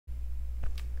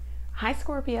Hi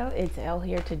Scorpio, it's Elle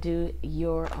here to do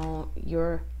your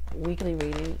weekly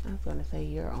reading. I was going to say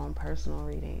your own personal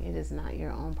reading. It is not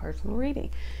your own personal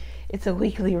reading. It's a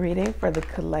weekly reading for the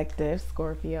collective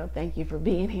Scorpio. Thank you for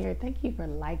being here. Thank you for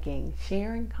liking,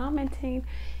 sharing, commenting,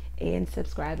 and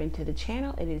subscribing to the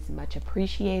channel. It is much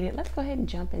appreciated. Let's go ahead and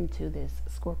jump into this,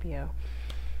 Scorpio.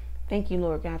 Thank you,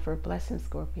 Lord God, for blessing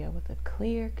Scorpio with a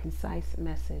clear, concise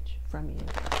message from you.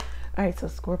 All right, so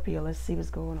Scorpio, let's see what's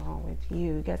going on with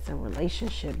you. You got some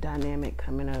relationship dynamic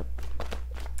coming up.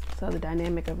 So the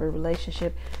dynamic of a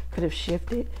relationship could have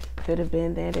shifted. Could have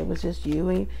been that it was just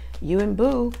you and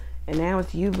Boo, and now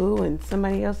it's you, Boo, and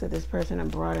somebody else that this person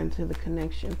have brought into the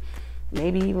connection.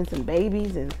 Maybe even some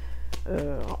babies and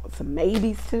some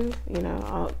maybes too. You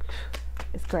know,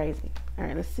 it's crazy. All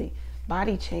right, let's see.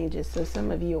 Body changes. So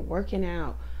some of you are working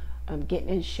out, getting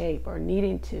in shape, or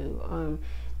needing to.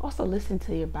 Also listen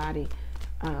to your body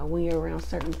when you're around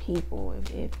certain people.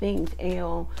 If things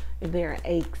ail, if there are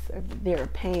aches, if there are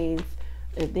pains,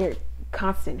 if there are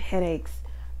constant headaches,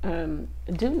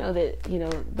 do know that, you know,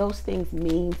 those things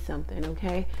mean something,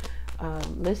 okay?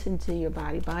 Listen to your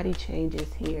body. Body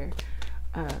changes here.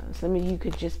 Some of you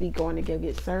could just be going to go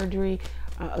get surgery.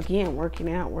 Again,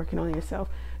 working out, working on yourself.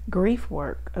 Grief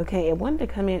work, okay? It wanted to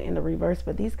come in the reverse,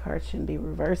 but these cards shouldn't be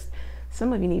reversed.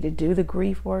 Some of you need to do the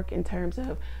grief work in terms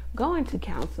of going to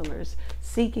counselors,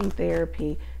 seeking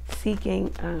therapy,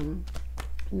 seeking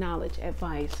knowledge,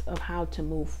 advice of how to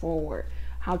move forward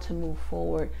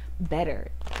better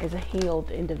as a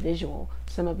healed individual.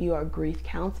 Some of you are grief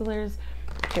counselors,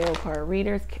 tarot card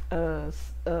readers,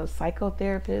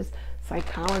 psychotherapists,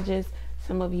 psychologists.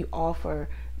 Some of you offer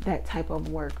that type of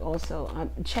work also.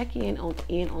 Check in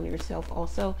on yourself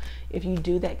also. If you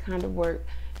do that kind of work,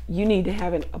 you need to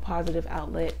have a positive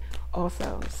outlet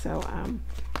also. So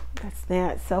that's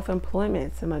that.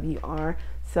 Self-employment. Some of you are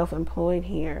self-employed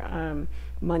here.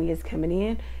 Money is coming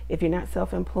in. If you're not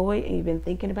self-employed and you've been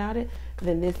thinking about it,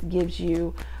 then this gives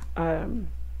you, you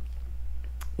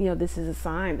know, this is a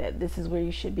sign that this is where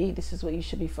you should be. This is what you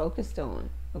should be focused on.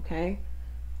 Okay.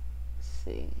 Let's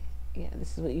see. Yeah,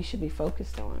 this is what you should be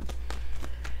focused on.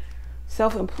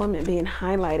 Self-employment being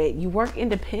highlighted. You work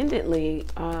independently.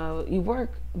 You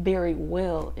work very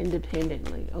well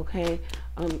independently, okay?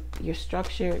 You're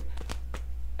structured,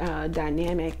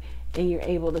 dynamic, and you're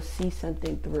able to see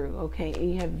something through, okay?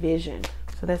 And you have vision,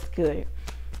 so that's good.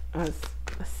 Let's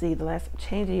see, the last,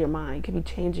 changing your mind. You could be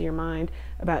changing your mind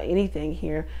about anything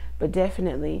here, but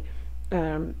definitely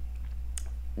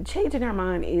changing our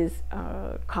mind is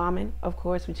common. Of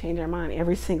course, we change our mind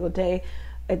every single day.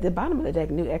 At the bottom of the deck,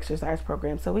 new exercise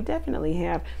program. So we definitely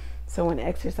have someone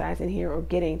exercising here or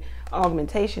getting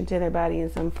augmentation to their body in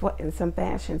some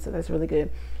fashion. So that's really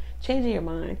good. Changing your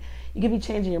mind. You could be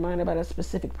changing your mind about a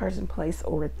specific person, place,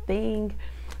 or a thing.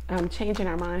 Changing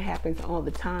our mind happens all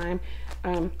the time.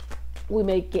 We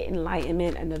may get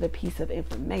enlightenment, another piece of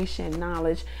information,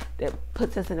 knowledge that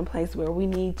puts us in a place where we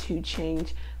need to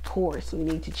change course. We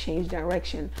need to change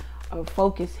direction of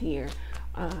focus here.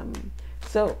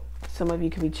 So some of you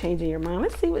could be changing your mind.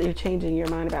 Let's see what you're changing your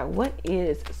mind about. What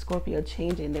is Scorpio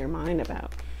changing their mind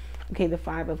about? Okay, the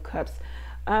Five of Cups.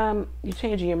 You're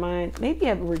changing your mind. Maybe you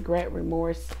have regret,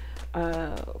 remorse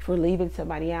for leaving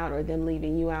somebody out, or them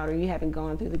leaving you out, or you haven't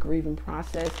gone through the grieving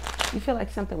process. You feel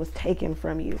like something was taken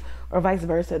from you, or vice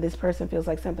versa. This person feels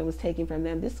like something was taken from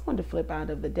them. This is going to flip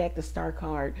out of the deck, the Star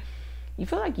card. You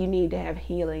feel like you need to have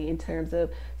healing in terms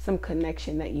of some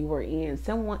connection that you were in.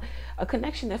 A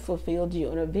connection that fulfilled you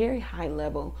on a very high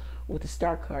level with the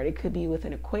Star card. It could be with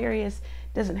an Aquarius.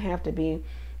 Doesn't have to be.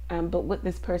 But with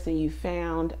this person, you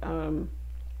found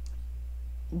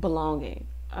belonging.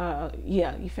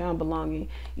 Yeah, you found belonging.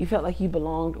 You felt like you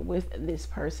belonged with this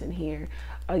person here.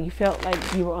 You felt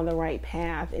like you were on the right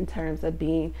path in terms of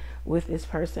being with this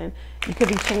person. You could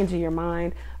be changing your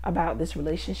mind about this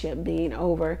relationship being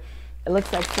over. It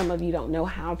looks like some of you don't know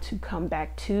how to come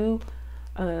back to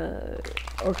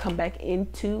or come back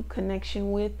into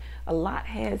connection with. A lot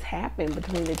has happened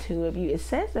between the two of you. It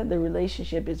says that the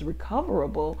relationship is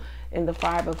recoverable in the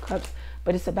Five of Cups,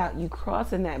 but it's about you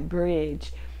crossing that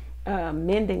bridge,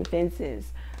 mending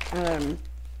fences,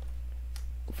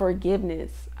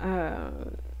 forgiveness,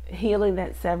 healing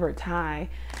that severed tie,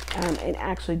 and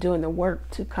actually doing the work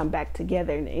to come back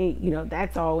together. And you know,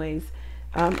 that's always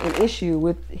an issue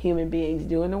with human beings,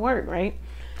 doing the work, right?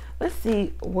 Let's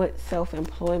see what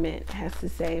self-employment has to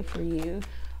say for you,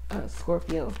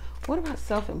 Scorpio. What about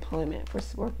self-employment for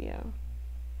Scorpio?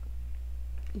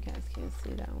 You guys can't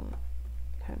see that one.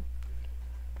 Okay.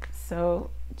 So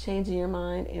changing your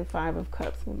mind in Five of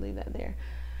Cups. We'll leave that there.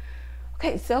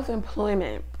 Okay,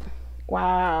 self-employment.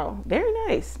 Wow, very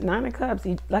nice. Nine of Cups.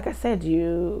 Like I said,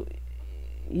 you're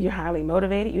highly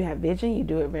motivated. You have vision. You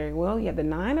do it very well. You have the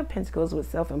Nine of Pentacles with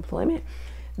self-employment.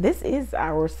 This is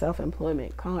our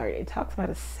self-employment card. It talks about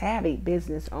a savvy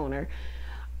business owner.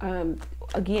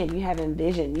 Again, you have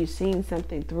envisioned. You've seen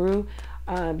something through.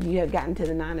 You have gotten to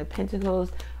the Nine of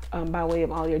Pentacles by way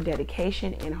of all your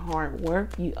dedication and hard work.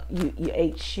 You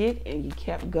ate shit and you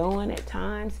kept going at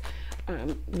times.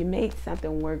 You made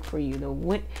something work for you.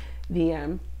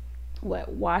 The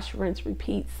wash, rinse,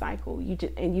 repeat cycle.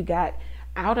 You got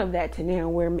out of that to now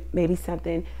where maybe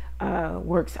something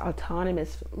works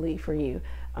autonomously for you.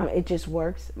 It just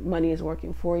works. Money is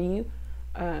working for you.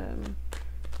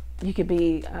 You could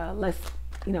be less,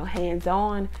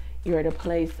 hands-on. You're at a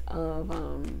place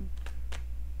of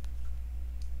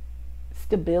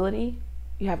stability.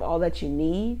 You have all that you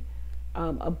need.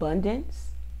 Abundance.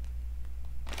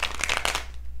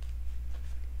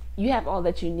 You have all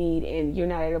that you need, and you're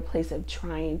not at a place of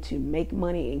trying to make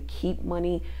money and keep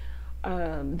money.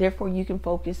 Therefore, you can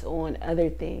focus on other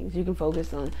things. You can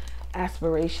focus on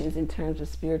aspirations in terms of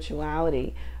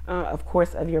spirituality, of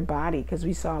course, of your body, because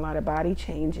we saw a lot of body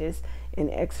changes in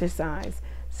exercise.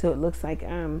 So it looks like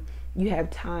you have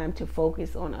time to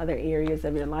focus on other areas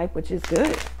of your life, which is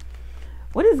good.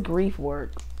 What is grief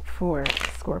work for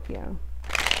Scorpio?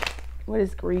 What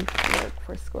is grief work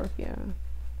for Scorpio?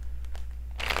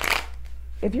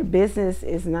 If your business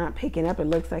is not picking up, it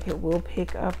looks like it will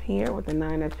pick up here with the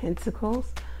Nine of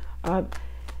Pentacles.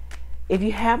 If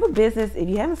you have a business, if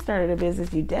you haven't started a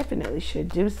business, you definitely should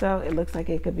do so. It looks like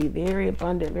it could be very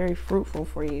abundant, very fruitful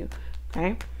for you.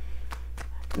 Okay.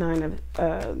 Nine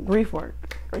of grief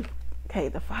work. Okay,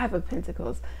 the Five of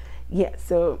Pentacles. Yeah,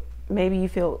 so maybe you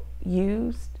feel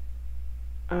used,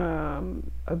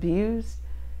 abused.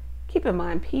 Keep in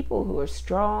mind, people who are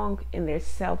strong in their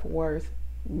self-worth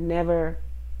never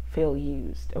feel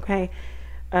used. Okay.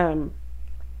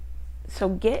 So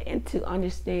get into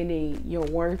understanding your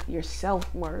worth, your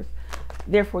self-worth.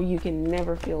 Therefore, you can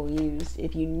never feel used.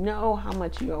 If you know how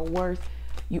much you are worth,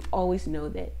 you always know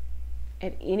that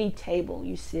at any table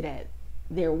you sit at,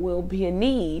 there will be a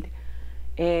need,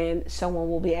 and someone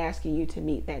will be asking you to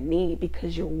meet that need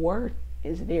because your worth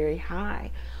is very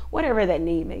high, whatever that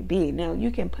need may be. Now,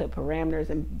 you can put parameters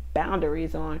and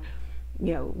boundaries on,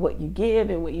 what you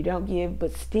give and what you don't give,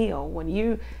 but still, when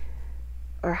you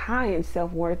are high in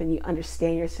self-worth and you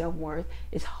understand your self-worth,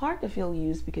 it's hard to feel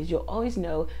used because you'll always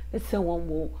know that someone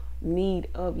will need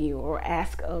of you or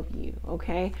ask of you.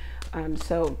 Okay.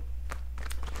 So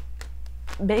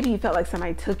maybe you felt like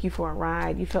somebody took you for a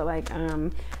ride. You felt like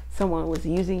someone was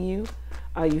using you.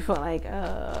 You felt like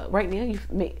right now you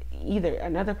either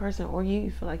another person or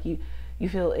you feel like you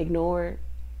feel ignored,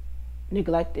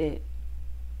 neglected,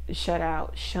 shut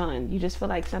out, shunned. You just feel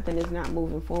like something is not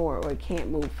moving forward or it can't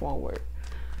move forward.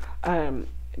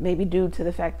 Maybe due to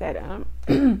the fact that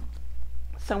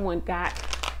someone got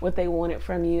what they wanted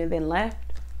from you and then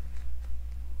left,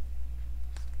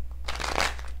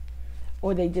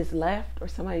 or they just left, or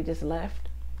somebody just left.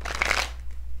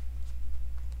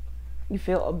 You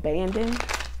feel abandoned.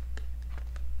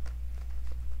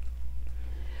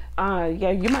 Yeah,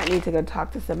 you might need to go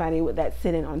talk to somebody with that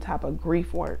sitting on top of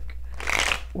grief work.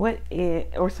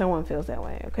 Or someone feels that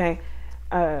way. Okay.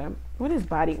 What is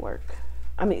body work?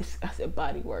 I said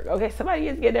body work. Okay, somebody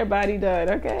is getting their body done.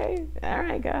 Okay, all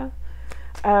right, go.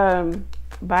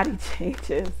 Body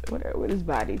changes. What is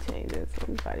body changes? What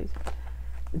is body changes?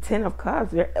 The Ten of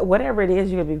Cups. Whatever it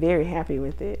is, you're gonna be very happy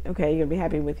with it. Okay, you're gonna be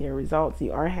happy with your results.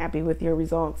 You are happy with your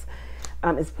results.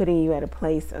 It's putting you at a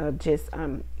place of just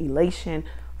elation,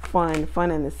 fun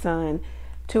in the sun.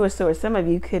 Two of Swords. Some of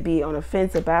you could be on a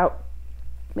fence about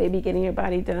maybe getting your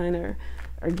body done or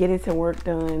getting some work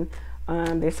done.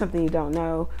 There's something you don't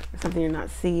know, or something you're not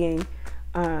seeing.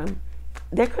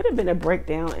 There could have been a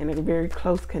breakdown and a very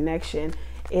close connection,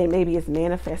 and maybe it's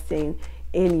manifesting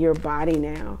in your body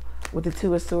now. With the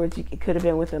Two of Swords, it could have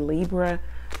been with a Libra.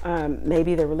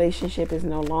 Maybe the relationship is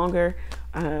no longer.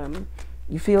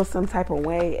 You feel some type of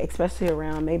way, especially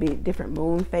around maybe different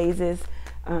moon phases,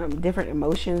 different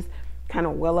emotions kind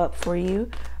of well up for you.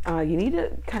 You need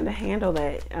to kind of handle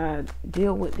that,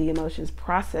 deal with the emotions,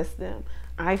 process them.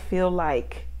 I feel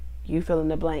like, you fill in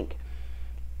the blank.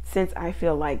 Since I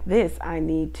feel like this, I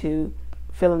need to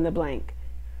fill in the blank.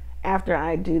 After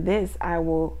I do this, I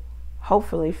will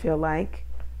hopefully feel like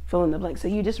fill in the blank. So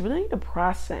you just really need to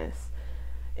process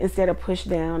instead of push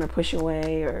down or push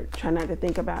away or try not to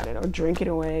think about it or drink it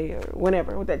away or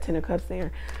whatever with that Ten of Cups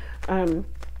there.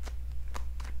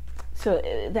 So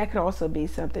that could also be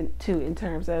something too in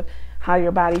terms of how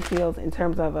your body feels in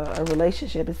terms of a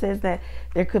relationship. It says that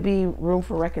there could be room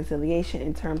for reconciliation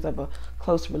in terms of a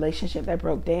close relationship that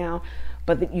broke down,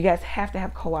 but that you guys have to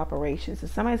have cooperation. So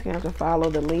somebody's gonna have to follow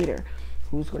the leader.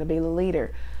 Who's gonna be the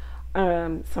leader?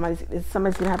 Somebody's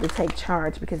gonna have to take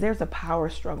charge, because there's a power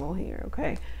struggle here.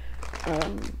 Okay.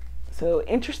 So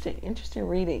interesting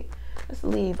reading. Let's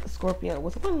leave Scorpio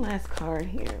with one last card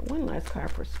here. One last card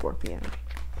for Scorpio.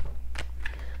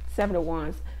 7 of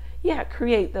Wands. Yeah,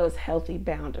 create those healthy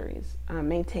boundaries.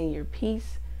 Maintain your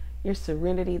peace, your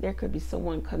serenity. There could be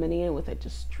someone coming in with a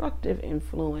destructive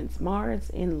influence, Mars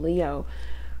in Leo,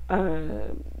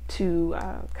 to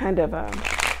kind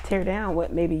of tear down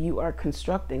what maybe you are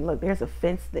constructing. Look, there's a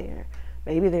fence there.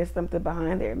 Maybe there's something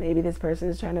behind there. Maybe this person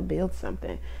is trying to build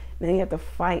something. Then you have to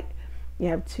fight. You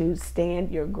have to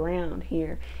stand your ground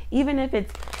here. Even if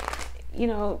it's,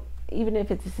 even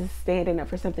if it's just standing up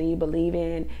for something you believe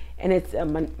in, and it's a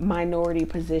minority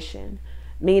position,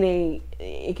 meaning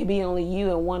it could be only you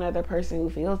and one other person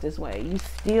who feels this way, you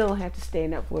still have to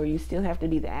stand up for it. You still have to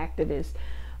be the activist,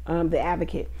 the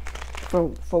advocate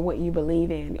for what you believe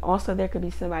in. Also, there could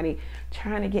be somebody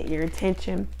trying to get your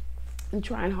attention and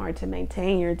trying hard to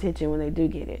maintain your attention when they do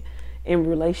get it in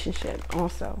relationship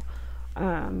also.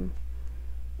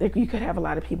 You could have a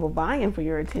lot of people vying for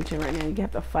your attention right now. You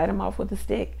have to fight them off with a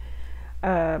stick.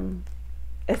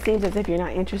 It seems as if you're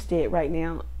not interested right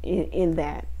now in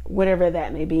that, whatever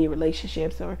that may be,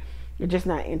 relationships, or you're just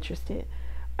not interested.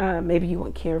 Maybe you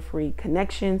want carefree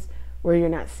connections where you're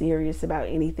not serious about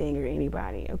anything or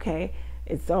anybody. Okay,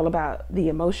 it's all about the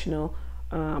emotional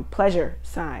pleasure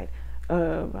side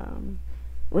of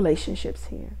relationships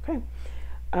here. Okay,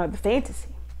 the fantasy.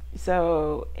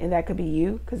 So, and that could be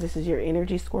you, because this is your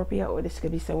energy, Scorpio, or this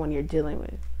could be someone you're dealing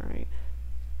with.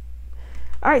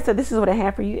 All right, so this is what I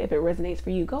have for you. If it resonates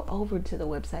for you, go over to the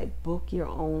website, book your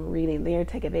own reading there.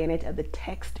 Take advantage of the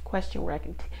text question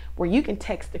where you can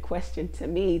text the question to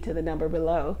me, to the number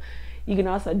below. You can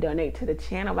also donate to the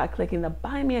channel by clicking the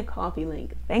Buy Me a Coffee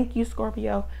link. Thank you,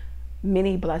 Scorpio.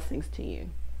 Many blessings to you.